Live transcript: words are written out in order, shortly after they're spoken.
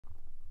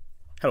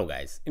Hello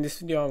guys, in this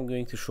video I'm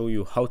going to show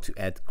you how to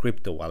add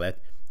crypto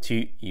wallet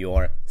to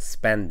your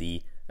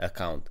Spendee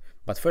account.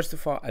 But first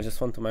of all, I just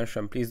want to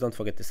mention, please don't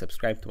forget to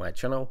subscribe to my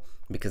channel,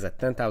 because at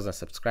 10,000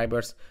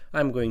 subscribers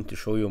I'm going to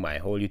show you my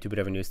whole YouTube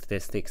revenue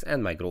statistics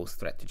and my growth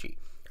strategy,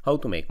 how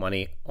to make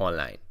money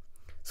online.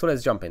 So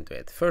let's jump into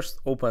it. First,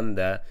 open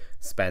the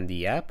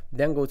Spendee app,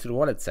 then go to the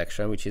wallet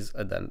section, which is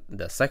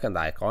the second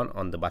icon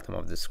on the bottom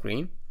of the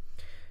screen.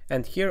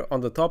 And here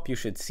on the top you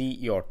should see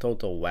your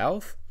total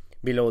wealth.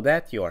 Below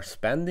that, your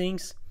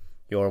spendings,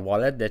 your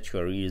wallet that you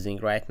are using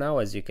right now.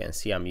 As you can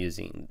see, I'm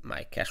using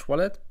my cash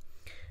wallet.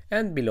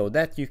 And below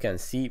that, you can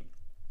see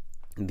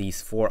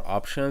these four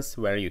options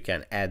where you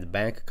can add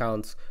bank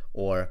accounts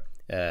or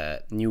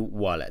new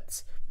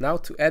wallets. Now,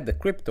 to add the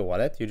crypto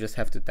wallet, you just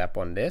have to tap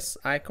on this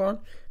icon.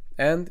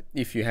 And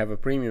if you have a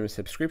premium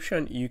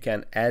subscription, you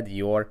can add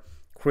your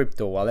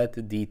crypto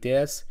wallet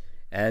details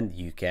and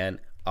you can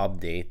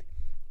update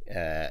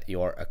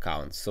your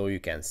account. So you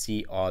can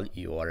see all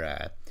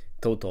your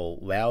total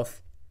wealth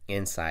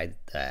inside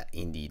the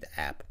Indeed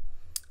app.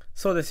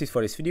 So that's it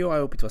for this video. I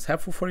hope it was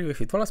helpful for you.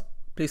 If it was,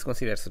 please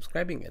consider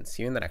subscribing and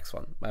see you in the next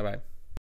one. Bye bye.